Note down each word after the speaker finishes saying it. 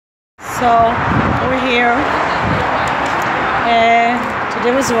So we're here.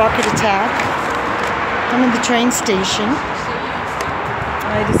 Today was a rocket attack. I'm in the train station.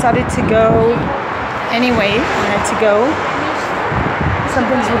 I decided to go anyway. I had to go. Some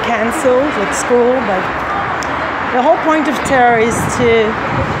things were cancelled, like school, but the whole point of terror is to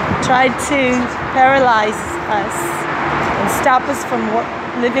try to paralyze us and stop us from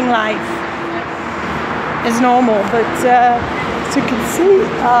living life as normal. But as you can see,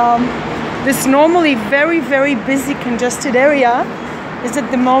 this normally very, very busy, congested area is at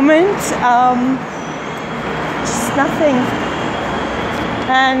the moment just nothing.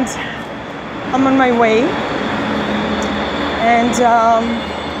 And I'm on my way. And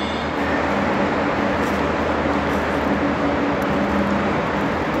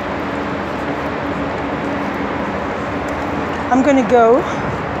I'm gonna go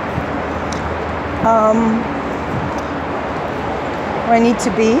where I need to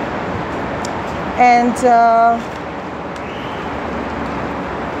be. And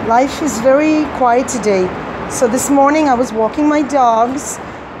life is very quiet today. So this morning I was walking my dogs.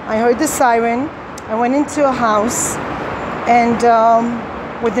 I heard the siren. I went into a house and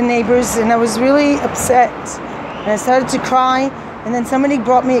with the neighbors, and I was really upset. And I started to cry, and then somebody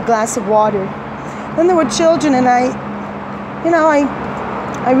brought me a glass of water. Then there were children, and I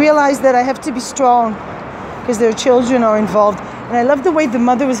realized that I have to be strong because their children are involved. And I love the way the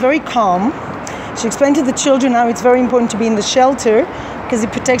mother was very calm. She explained to the children how it's very important to be in the shelter because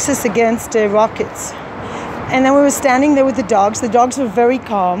it protects us against rockets. And then we were standing there with the dogs. The dogs were very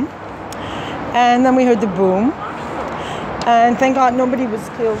calm. And then we heard the boom. And thank God nobody was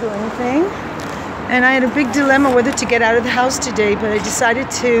killed or anything. And I had a big dilemma whether to get out of the house today, but I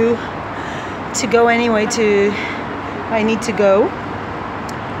decided to go anyway to I need to go.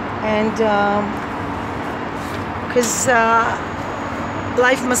 And because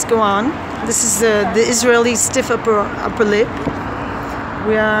life must go on. This is the Israeli stiff upper lip.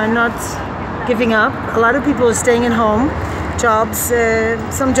 We are not giving up. A lot of people are staying at home. Jobs,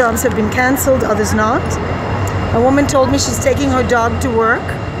 some jobs have been cancelled, others not. A woman told me she's taking her dog to work.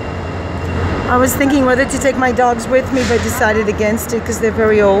 I was thinking whether to take my dogs with me, but decided against it because they're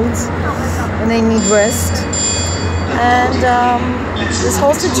very old and they need rest. And this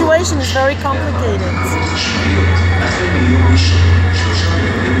whole situation is very complicated.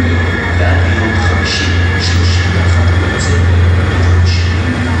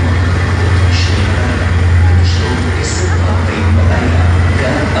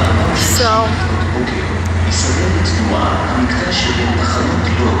 So,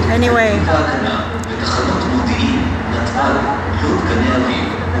 anyway,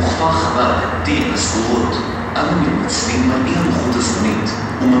 אנו מתנצלים על אי הנוחות הזמנית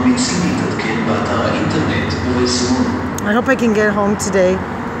וממליצים להתעדכן באתר האינטרנט וביישומון. I hope I can get home today.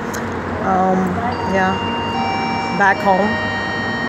 Yeah, back home.